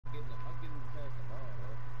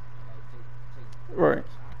Right.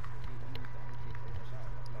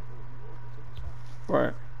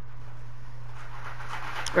 Right.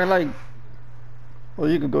 And like, well,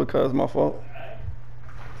 you can go, cause my fault.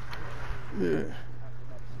 Yeah.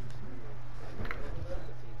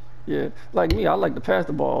 Yeah. Like me, I like to pass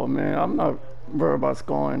the ball, man. I'm not worried about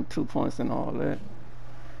scoring 2 points and all that.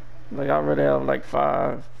 Like I'd rather have like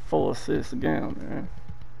 5, 4 assists a game, man.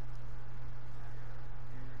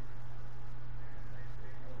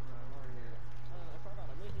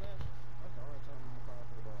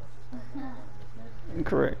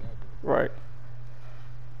 Correct. Right.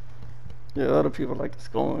 Yeah, other people like to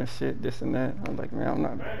score and shit, this and that. I'm like, man, I'm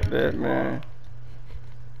not that, man.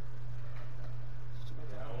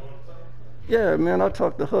 Yeah, man, I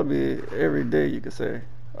talk to hubby every day, you could say.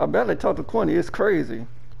 I barely talk to Quinny, it's crazy.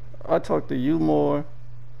 I talk to you more.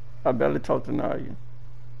 I barely talk to Naya.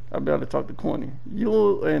 I barely talk to Quinny.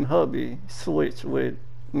 You and hubby switch with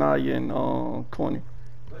Naya and Quinny.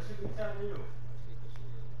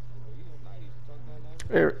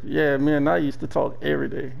 Yeah, me and Naya used to talk every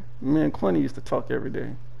day. Me and Quinny used to talk every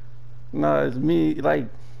day. Nah, it's me, like,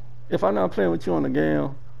 if I'm not playing with you on the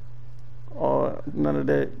game, or none of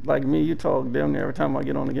that. Like me, you talk damn near every time I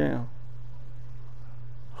get on the game.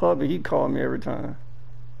 Hubby, he called me every time.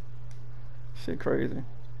 Shit crazy.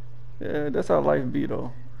 Yeah, that's how life be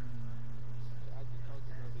though.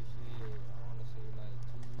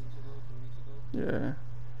 Yeah.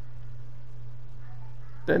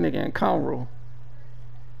 That nigga in Conroe.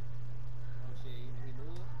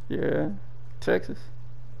 Yeah. Texas.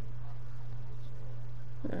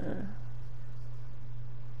 Yeah.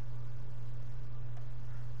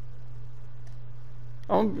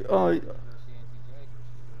 I'm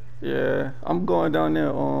yeah, I'm going down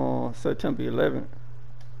there on September 11th.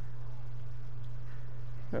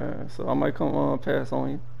 So I might come pass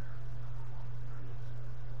on you.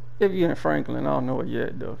 If you're in Franklin, I don't know it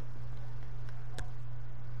yet though.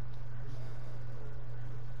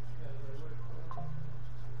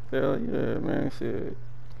 Hell yeah, man. Shit.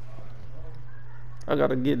 I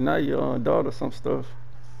gotta get Naya daughter some stuff.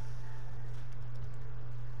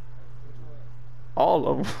 All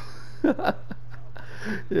of them.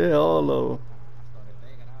 Yeah, all of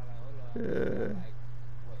them.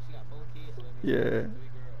 Yeah. Yeah.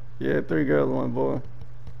 Yeah, 3 girls, 1 boy.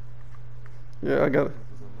 Yeah, I got it.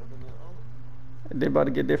 They about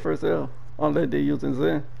to get their first L. Unless they using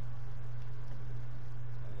Zen.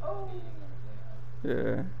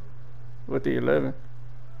 Yeah. With the 11.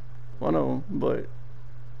 One of them, but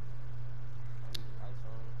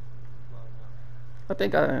I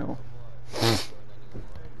think I am.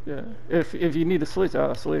 Yeah. If you need to switch,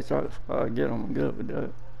 I'll switch. I'll get them. I'm good with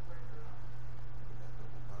that.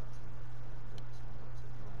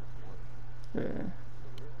 Yeah.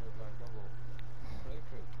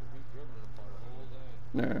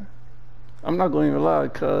 Yeah. I'm not going to even lie,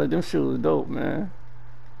 cuz them shoes dope, man.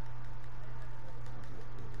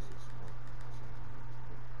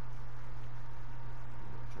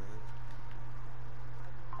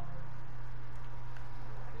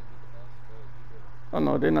 Oh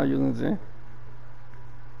no, they're not using Zen.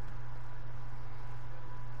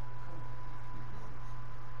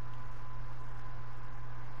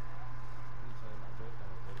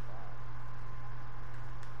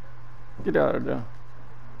 Get out of there.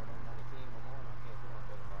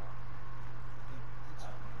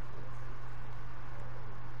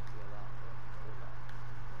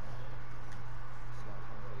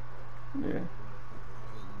 Yeah.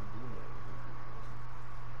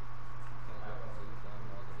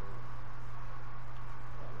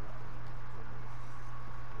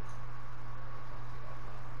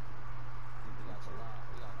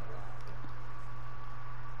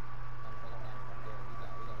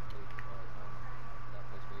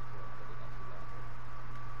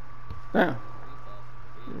 Damn.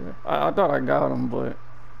 Yeah. I thought I got them, but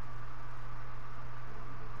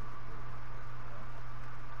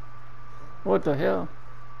what the hell?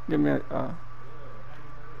 Give me a.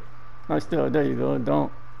 No, still, there you go.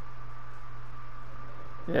 Don't.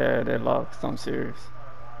 Yeah, they lost. I'm serious.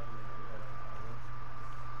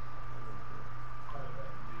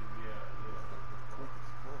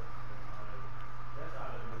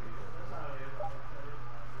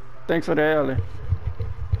 Thanks for the alley.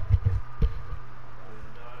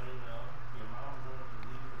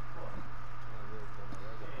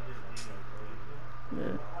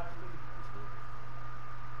 Yeah.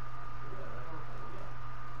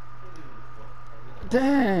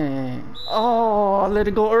 Dang. Oh, I let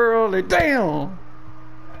it go early. Damn.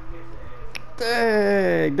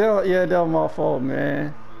 Dang. Yeah, that was my fault,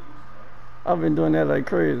 man. I've been doing that like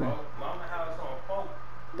crazy.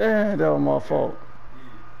 Damn, that was my fault.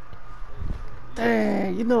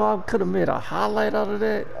 Dang, you know I could have made a highlight out of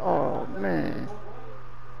that. Oh man.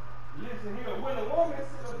 Listen here, when a woman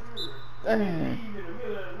sit up here and they Dang. leave in the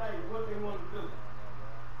middle of the night, what they want to do?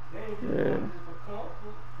 They ain't just Yeah. going just for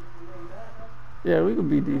comfort. Just to lay down. Yeah, we could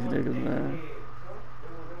beat They these want to niggas, lay their man. head, son. They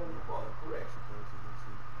want to fuck. Correct.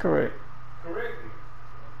 Correct. Correct me.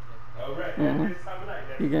 All right, at Mm-hmm. this time of night,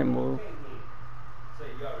 that's He what can't we move. can't hear. Say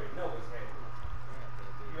you already know what's happening.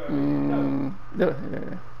 You already know. Yeah.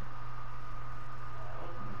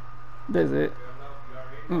 That's it. You already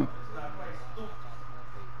know. Mm. Let's not play stupid.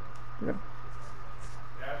 Yeah.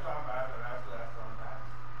 That's what I'm about. That's what I'm about.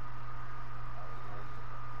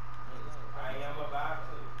 I am about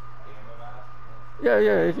to. I am about to. Yeah,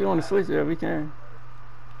 yeah. If you want to switch there, we can.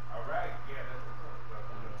 All right. Yeah, that's what's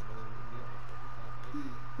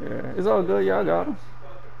up. Yeah, it's all good. Y'all got him.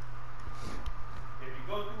 If you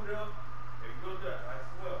go through there, I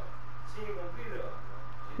swear, she ain't gonna be there.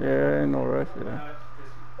 Yeah, ain't no rush. She Yeah.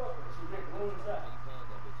 fucking, she make rooms out.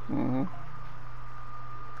 Mm-hmm.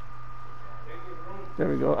 They give rooms. There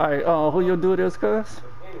we go. All right. Who you'll do this, cuz? But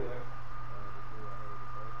anyway.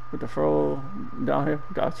 With the fro down here.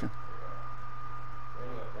 Gotcha.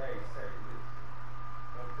 Anyway, hey, say this.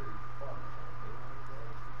 Come to the department.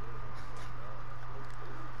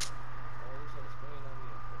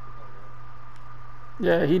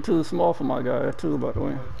 Yeah, he too small for my guy too, by the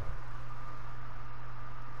way.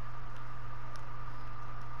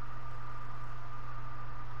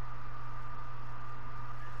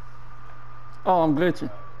 Oh, I'm glitching.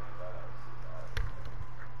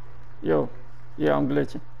 Yo. Yeah, I'm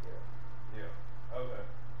glitching. Yeah. Okay.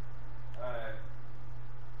 Alright.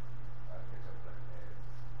 I'll catch up like that.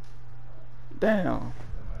 Damn. I'm gonna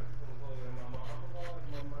go to my mom. I'm gonna go to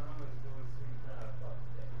my mama's go to sleep now. Fuck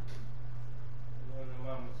that. I'm going to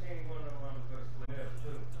mama. She ain't going to mama's go to sleep there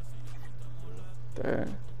too.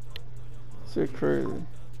 Damn. Shit crazy.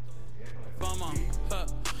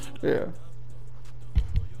 Yeah.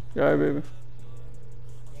 You alright, baby?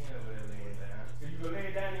 So you go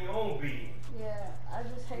lay down in your own bed. Yeah, I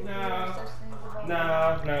just hate hearing such things about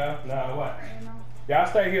Nah, what? you know? Y'all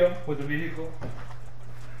stay here with the vehicle.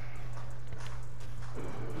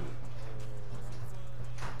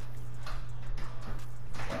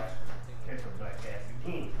 Catch a black ass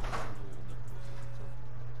again.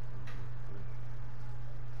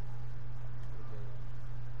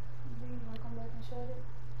 You think you're gonna come back and shut it?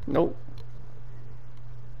 Nope.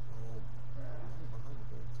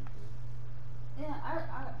 Yeah,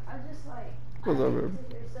 I just like, What's I up, hate baby? to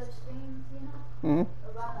hear such things, you know, Mm-hmm.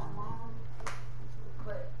 about my mom.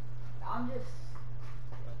 But I'm just,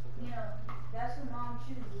 you know, that's who mom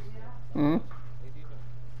chooses, you know, Mm-hmm.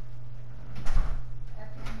 at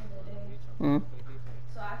the end of the day. Mm-hmm.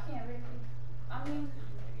 So I can't really, I mean,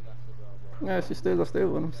 Yeah, she still gonna stay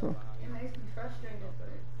with him, so. it makes me frustrated, but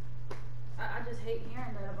I just hate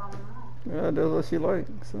hearing that about my mom. Yeah, that's what she like,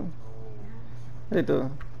 so. Hate to.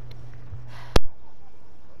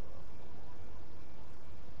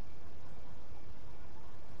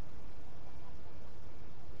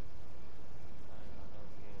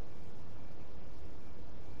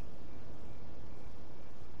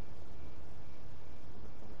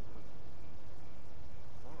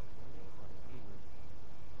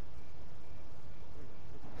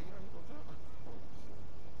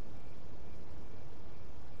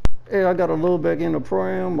 Hey, I gotta load back in the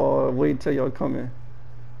program or wait till y'all come in.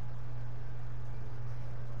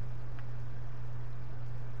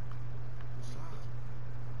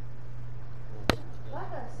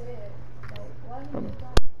 Like I said, like, why you Hold on. just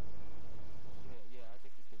don't?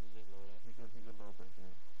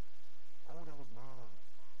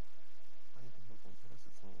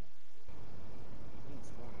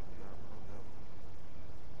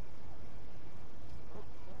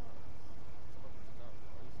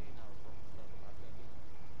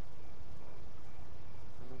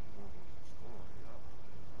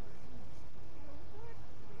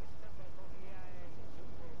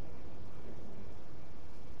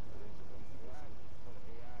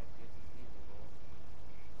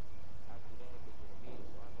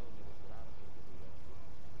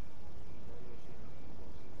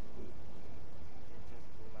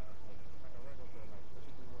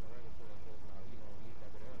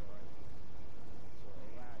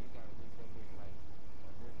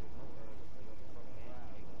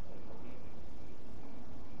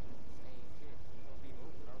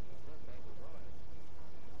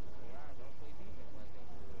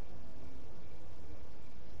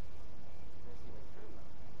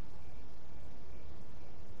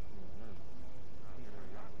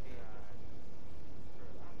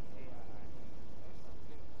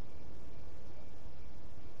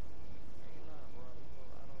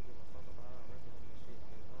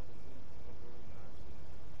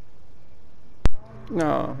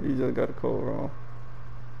 No, you just got a code wrong.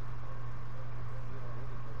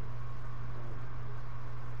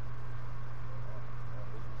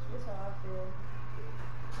 That's how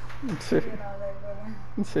I feel. Shit. Seeing all that,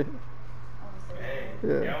 bro. Shit. I'm Hey,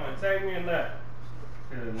 Yeah. y'all wanna take me or not?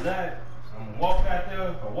 Cause if not, I'm gonna walk out there.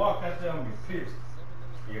 If I walk out there, I'm gonna be pissed.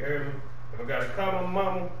 You heard me? If I gotta call my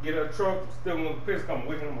mama, get her truck, I'm still gonna be pissed 'cause I'm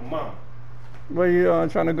waiting on my mama. Where you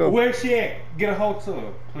trying to go? Where she at? Get a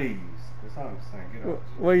hotel, please. That's all I'm saying. Get a hotel.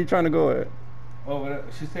 Where you trying to go at? Over there.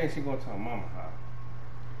 She saying she going to her mama house.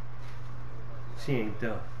 She ain't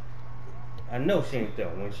there. I know she ain't there.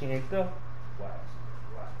 When she ain't there, watch.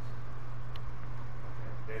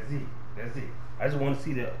 That's it. That's it. I just want to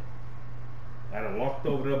see that. I done walked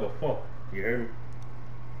over there before. You heard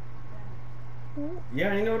me?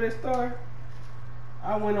 Yeah, ain't know that story?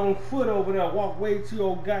 I went on foot over there, walked way to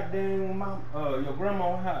your goddamn your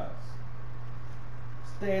grandma's house.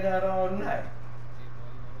 Stayed out all night.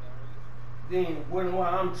 Then wondering why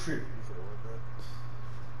I'm tripping.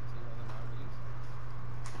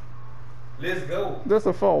 Let's go. That's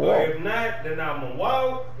a far But walk. if not, then I'm gonna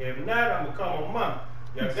walk. If not, I'm gonna call my mom.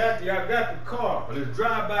 Y'all got the car. Let's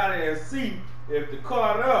drive by there and see if the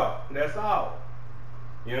car up. That's all.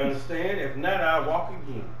 You understand? If not, I'll walk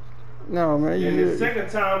again. No, man. And the You, second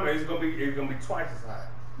time, it's gonna be twice as high.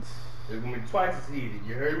 It's gonna be twice as heated.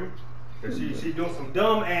 You heard me? Cause she doing some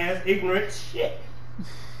dumb ass ignorant shit.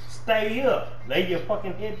 Stay up. Lay your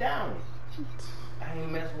fucking head down. I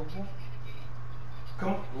ain't messing with you.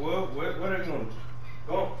 Come. What are you gonna do?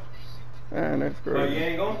 Go on. man, that's Oh, great. you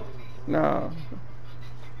ain't going? Nah.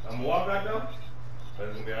 I'm gonna walk out there. But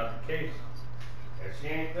it's gonna be application. If she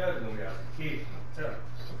ain't there, it's gonna be application. I'm telling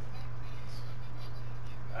you.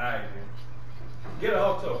 Alright, man. Get a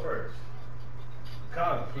hotel first.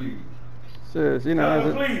 Call her, please. Shit, you know. Call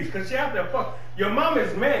as her, a- please, cause she out there fuck. Your mom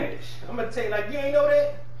is managed. I'm gonna tell you, like, you ain't know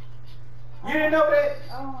that? You didn't know that?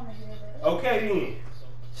 I don't want to hear that. Okay then.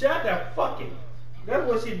 She out there fucking. That's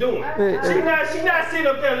what she doing. Hey, She not sitting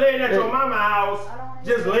up there laying at your Hey. mama house,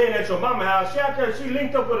 just laying at your mama house. She out there, she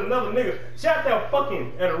linked up with another nigga. She out there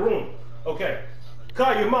fucking at a room. Okay.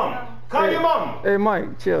 Call your mama. Call Hey. your mama. Hey,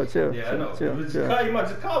 Mike, chill. Yeah, I know. Chill. Just call your mama.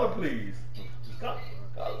 Just call her, please. Just call her.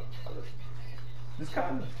 Just call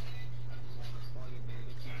her.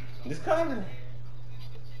 Just call her.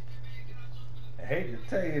 I hate to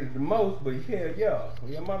tell you the most, but yeah,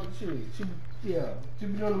 your mama she be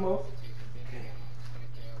doing the most.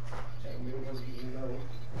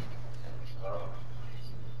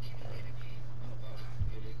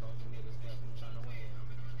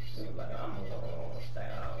 Like, I'm gonna stay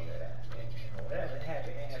out of that. Whatever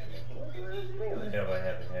happened. What do you mean whatever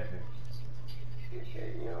happened? You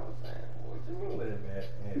know what I'm saying? What do you mean whatever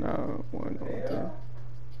happened? No, one more Yeah. time.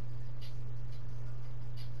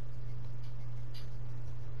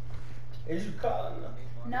 Is you calling her?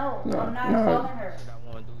 No, No, I'm not no. calling her.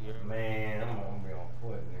 Man, I'm gonna be on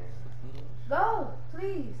foot, man. Go,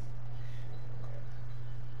 please.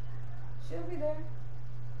 She'll be there.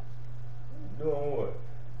 Doing what?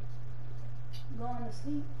 Going to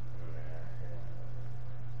sleep.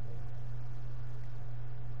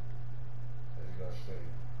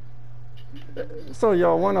 So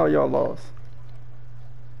y'all won or y'all lost?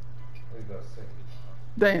 What you gonna say?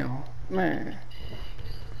 Damn, man.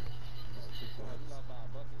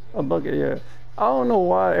 A bucket, yeah. I don't know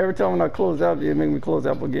why every time when I close out, it make me close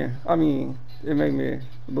out again. I mean, it make me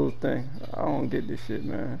lose thing. I don't get this shit,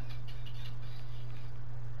 man.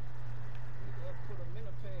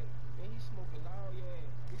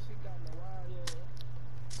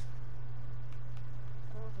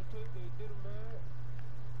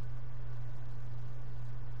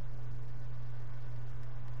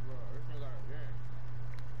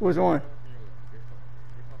 Which one?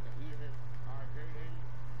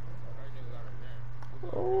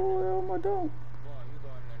 Oh, hell my dog.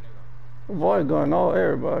 Boy, going all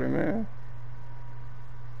everybody, man.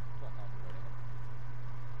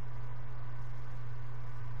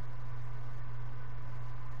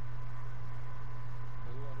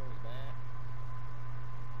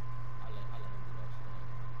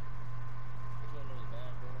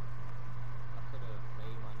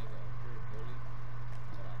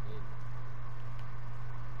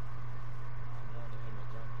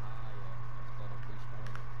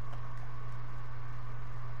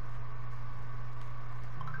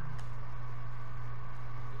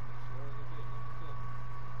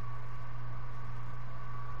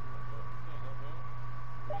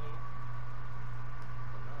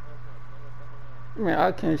 Man,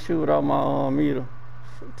 I can't shoot without my meter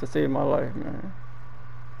to save my life, man.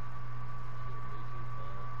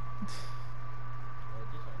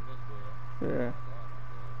 Yeah.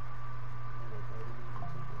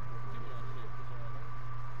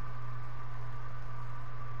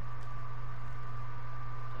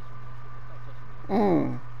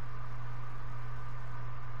 Mm.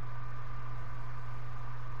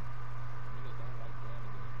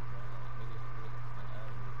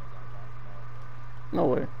 No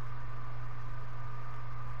way.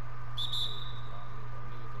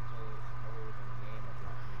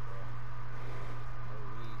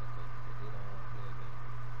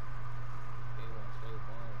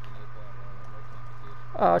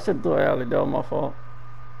 I should throw an alley. That was my fault.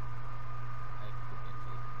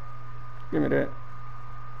 Give me that.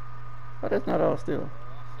 Oh, that's not all still.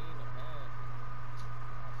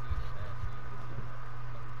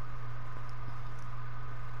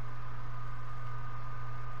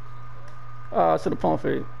 I should have pump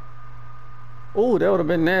fake. Oh, that would have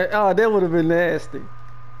been nasty. Oh, that would have been nasty.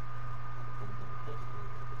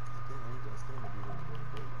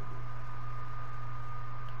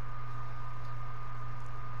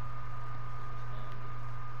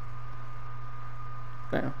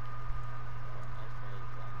 Damn.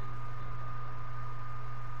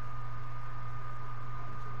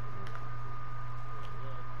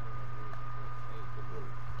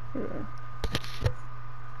 Yeah.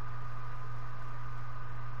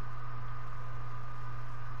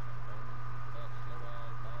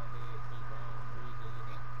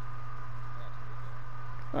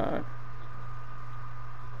 All right.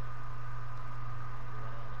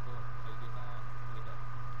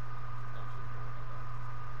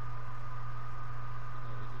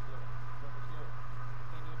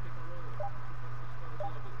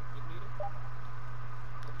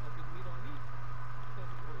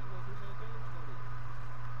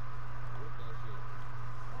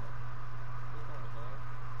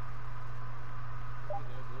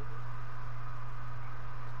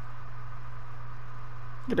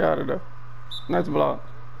 Get out of there. Nice block.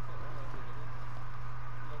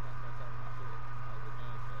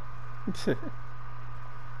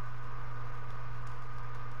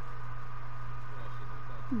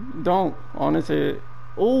 Don't on his head.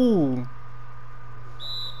 Ooh.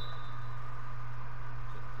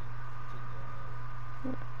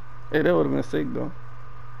 Hey, that would have been sick though.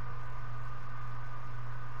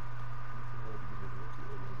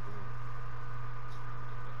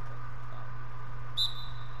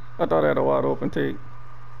 I thought I had a wide open take.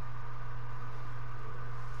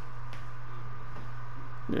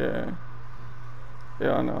 Yeah.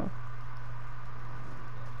 Yeah, I know.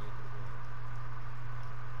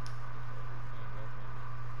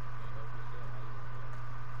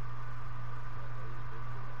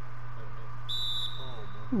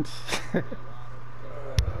 Shit.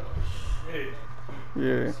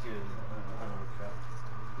 Yeah.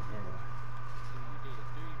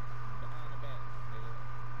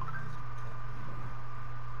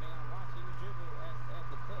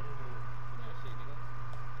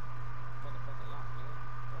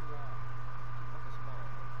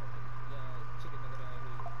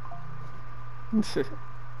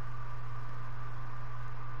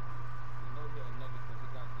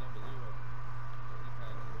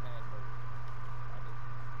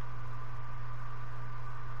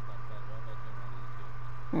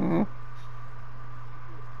 Mm-hmm.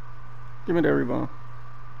 Give me that rebound.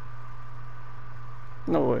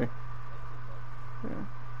 No way. Yeah.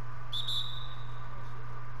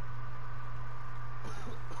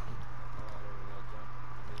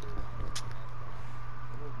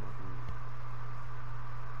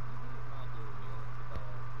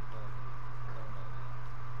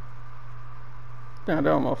 Damn,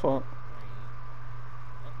 that was my fault.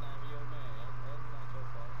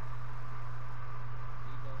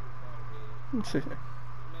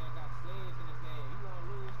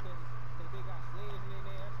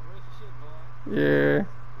 Yeah.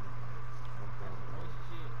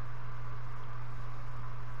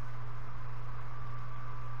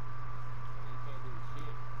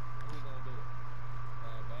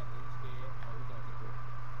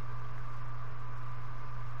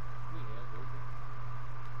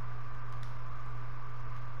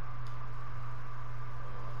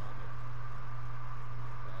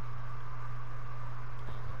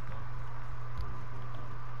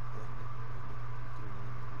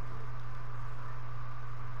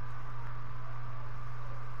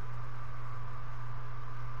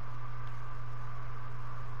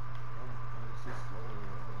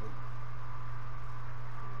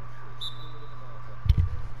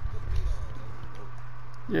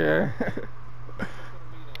 Yeah.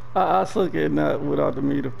 I suck at that without the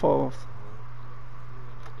meter pause.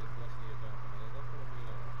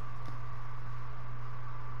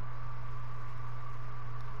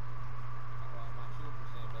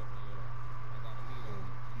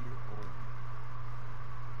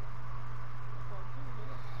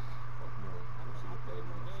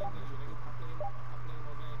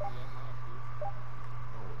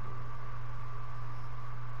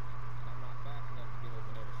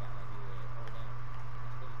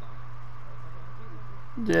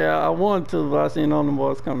 Yeah, I wanted to, but I seen all the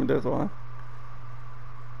boys coming. That's why.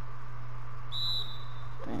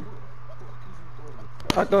 Damn.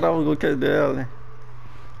 I thought I was gonna catch the alley.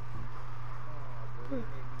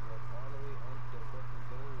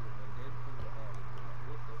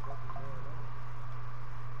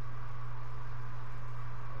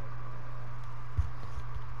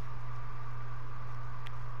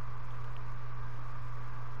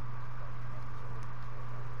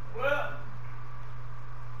 Well,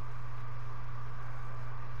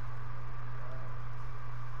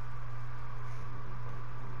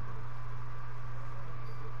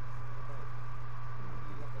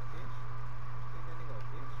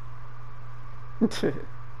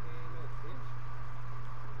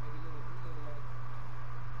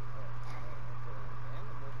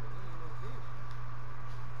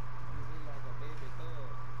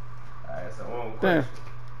 alright, so one Damn. question.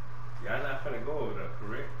 Y'all not finna go over there,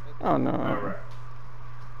 correct? Oh no. Alright.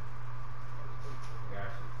 Gotcha.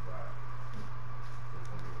 Right.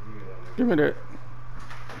 Give me that. I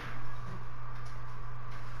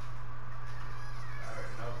already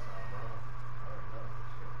know something wrong. I already know some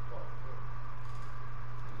shit fucked up.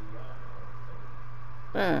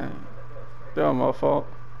 Damn. That was my fault.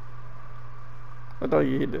 I thought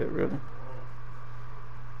you hit that really.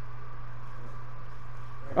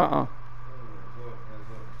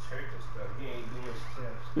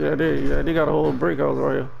 Yeah, they got a whole brick house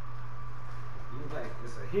right here. Like,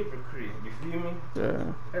 it's a hypocrite, you feel me?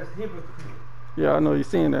 Yeah. That's hypocrite. Yeah, I know you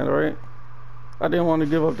seen that, right? I didn't want to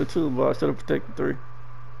give up the 2, but I should have protected 3.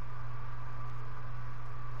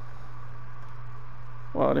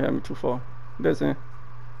 Wow, they had me too far. That's in.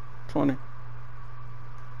 20.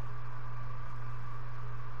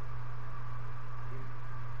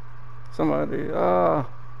 Somebody,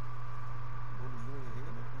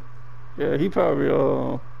 yeah, he probably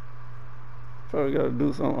got to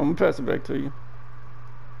do something. I'm gonna pass it back to you.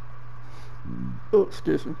 Oh,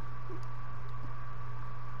 excuse me.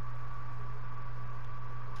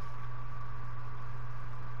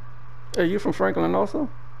 Hey, you from Franklin also?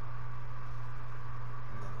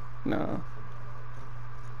 No.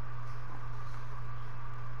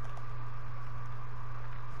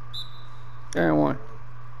 And 1.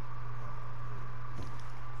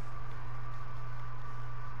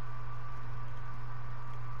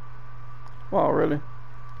 Wow, really?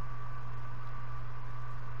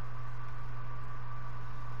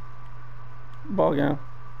 Ball game.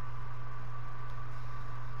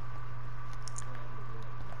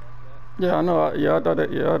 Yeah, I know. Yeah, I thought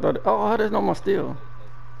that. Yeah, I thought that. Oh, that's not my steal.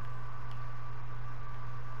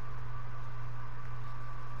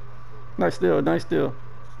 Nice steal. Nice steal.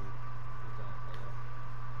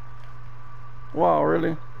 Wow,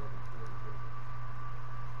 really?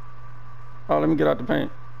 Oh, let me get out the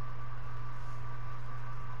paint.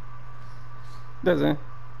 That's in.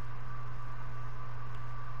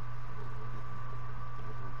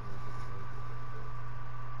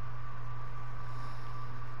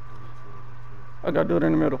 I gotta do it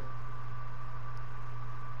in the middle.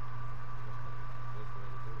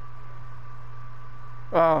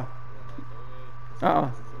 I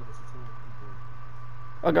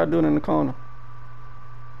gotta do it in the corner.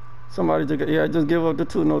 Somebody just, yeah, just give up the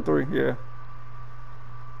 2, no 3, yeah.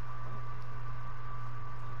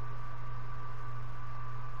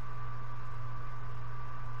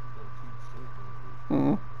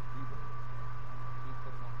 Mm-hmm.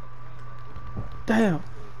 Damn.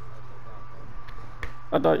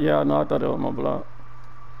 I thought, yeah, no, I thought it was my block.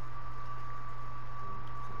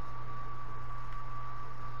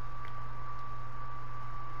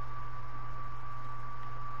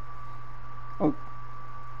 Oh.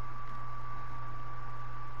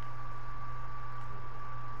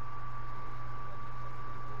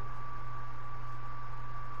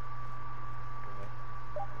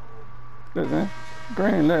 That's in.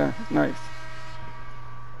 Green there. Nice.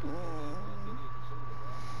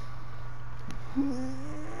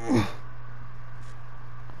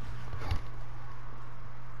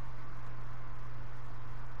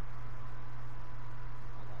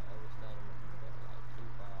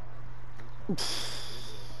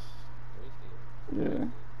 Yeah.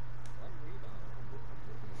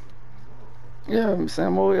 Yeah,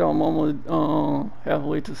 Samuel, I'm almost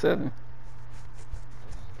halfway to 7.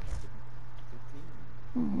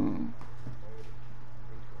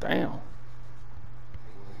 Damn.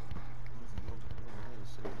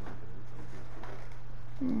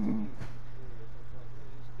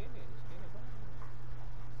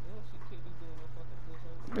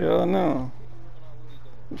 Yeah, I know.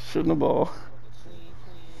 Shooting the ball.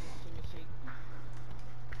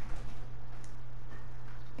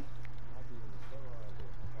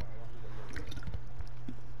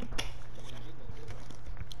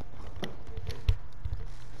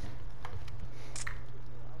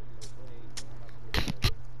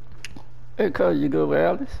 Hey, cuz, you good with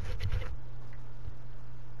Alice?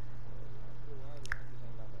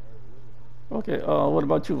 Okay, what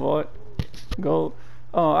about you, Void? Go.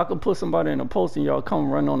 I could put somebody in a post and y'all come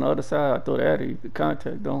run on the other side. I throw the addy. The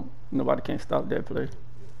contact don't. Nobody can stop that play.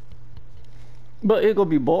 But it gonna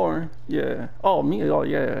be boring. Yeah. Oh, me. Oh,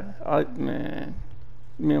 yeah. Man.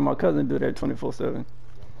 Me and my cousin do that 24/7.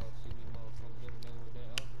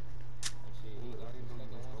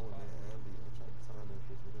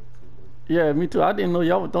 Yeah, me too. I didn't know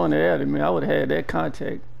y'all were throwing the addy, man. I would have had that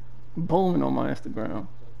contact booming on my Instagram.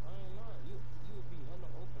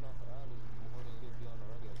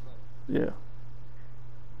 Yeah.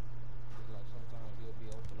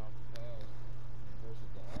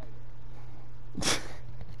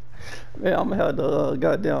 Man, I'm gonna have the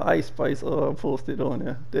goddamn Ice Spice posted on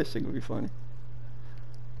there. That shit gonna be funny.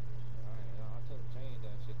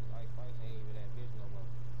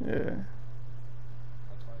 Yeah.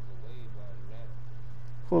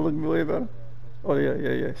 Who look way better? Oh yeah,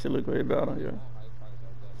 yeah, yeah. She look way better. Yeah.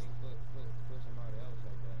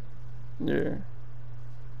 Yeah.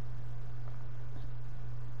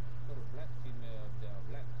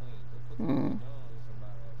 Mm.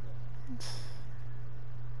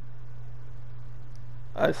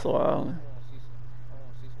 I saw Island.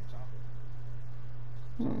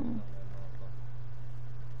 Mm.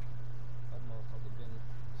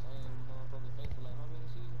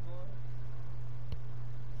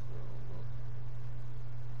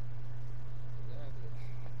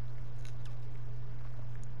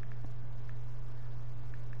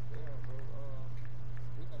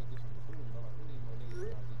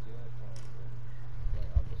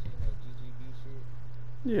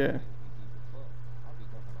 Yeah.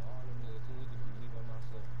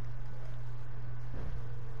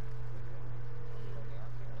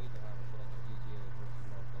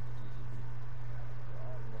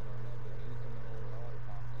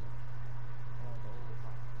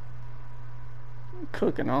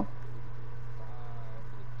 Cooking, huh?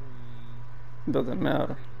 Doesn't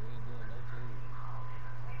matter.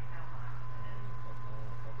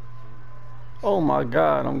 Oh my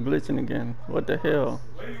god, I'm glitching again. What the hell?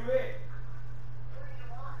 Where you at?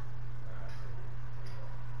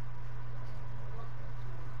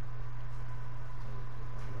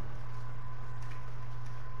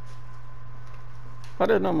 How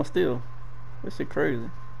that number still? That shit crazy.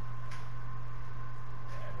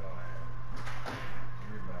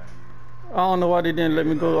 I don't know why they didn't let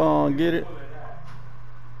me go get it.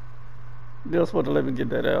 They were supposed to let me get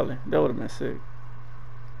that alley. That would have been sick.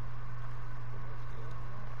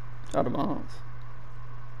 Out of bounds.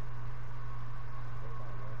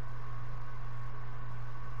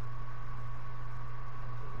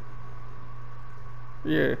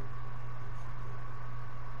 Yeah.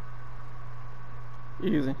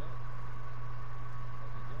 Easy.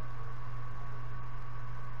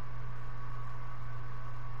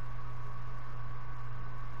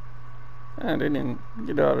 And they didn't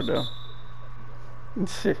get out of there.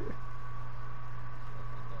 Shit.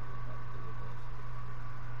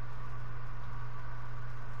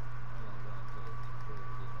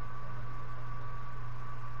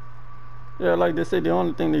 Yeah, like they said, the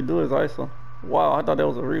only thing they do is ISO. Wow, I thought that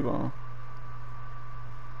was a rebound.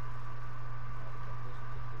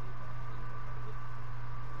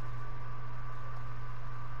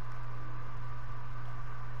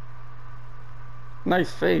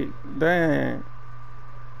 Nice fade. Dang.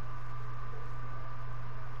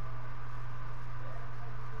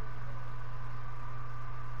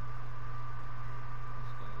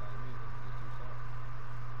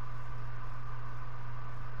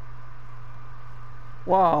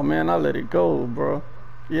 Wow, man, I let it go, bro.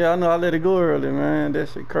 Yeah, I know I let it go early, man. That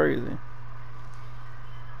shit crazy.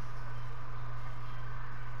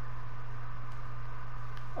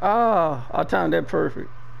 Ah, I timed that perfect.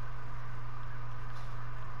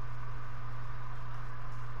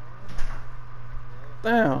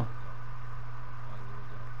 Damn.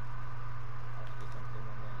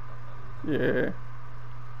 Yeah.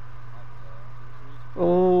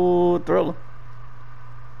 Oh, thriller.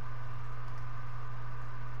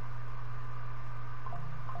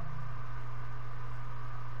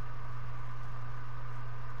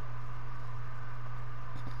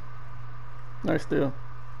 Nice deal.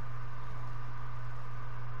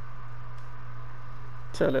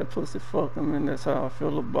 Tell that pussy fuck him, and that's how I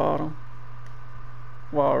feel about him.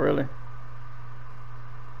 Wow, really?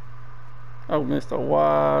 I missed a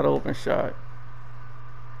wide open shot.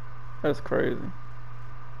 That's crazy.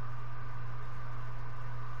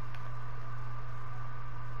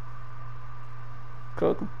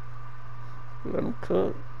 Cook him. Let him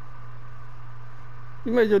cook.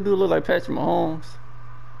 You made your dude look like Patrick Mahomes.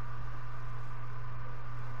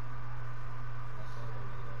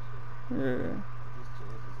 Yeah.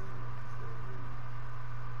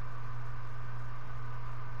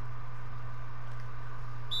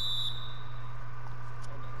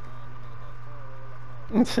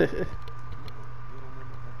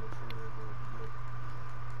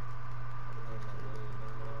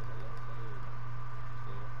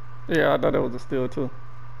 Yeah, I thought that was a steal too.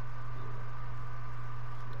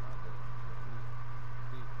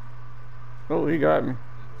 Oh, he got me.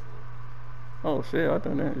 Oh shit, I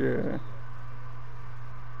thought that, yeah.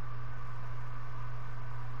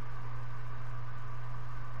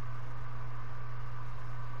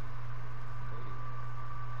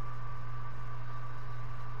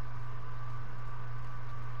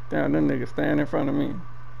 Damn, them niggas stand in front of me.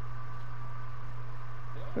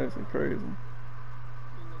 That's crazy.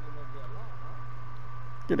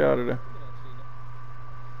 Get out of there.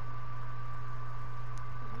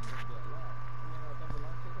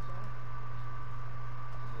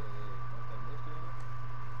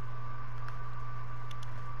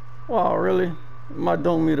 Wow, really? My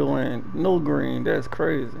dome meter went no green. That's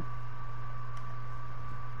crazy.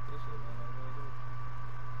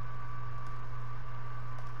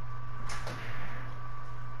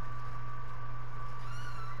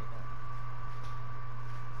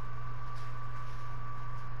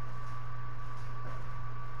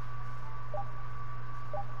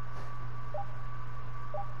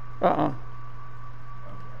 Uh-uh.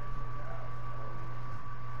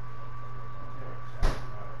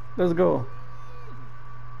 Let's go.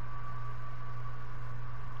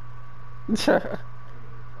 Yeah,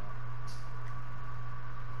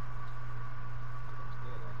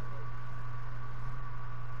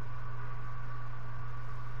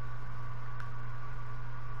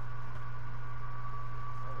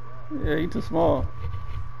 he too small.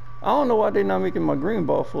 I don't know why they not making my green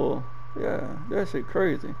ball full. Yeah, that shit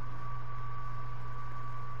crazy.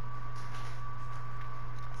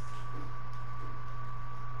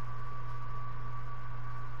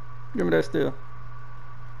 Give me that steal.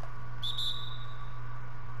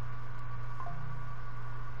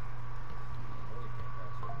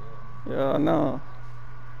 Yeah, I know.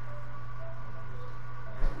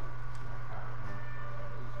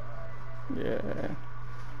 Yeah.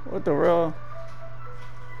 What the real?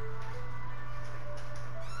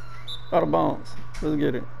 Out of bounds. Let's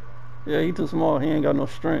get it. Yeah, he too small. He ain't got no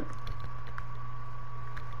strength.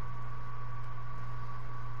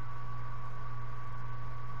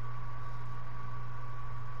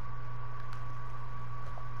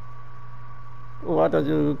 Oh, I thought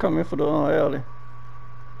you were coming for the alley.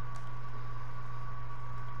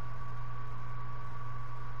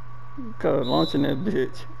 Cause launching that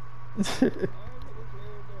bitch.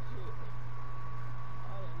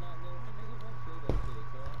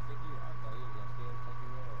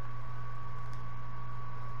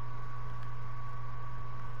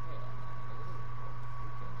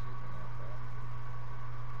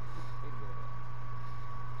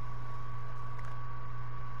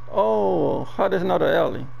 Oh, how there's not an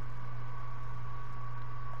alley?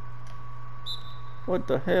 What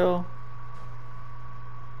the hell?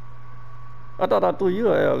 I thought I threw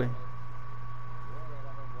you an alley.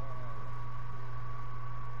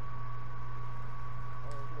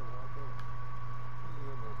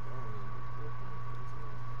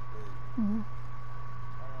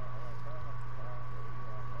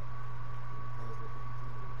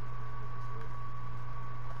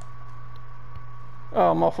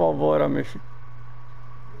 Oh, my fault, Void. I missed you.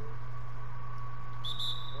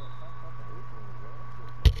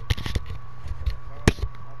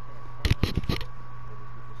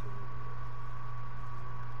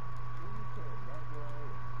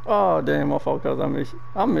 Oh, damn, my fault, cause I missed you.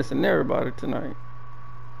 I'm missing everybody tonight.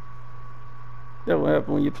 That what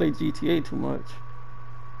happen when you play GTA too much.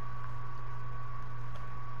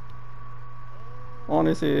 On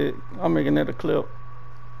his head, I'm making that a clip.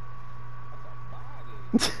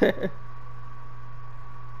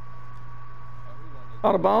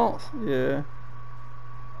 Out of bounds? Yeah.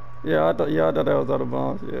 Yeah, I thought that was out of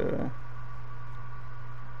bounds. Yeah.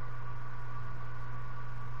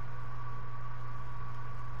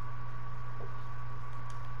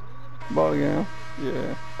 Ball game.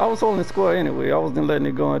 Yeah. I was holding the score anyway. I wasn't letting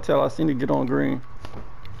it go until I seen it get on green.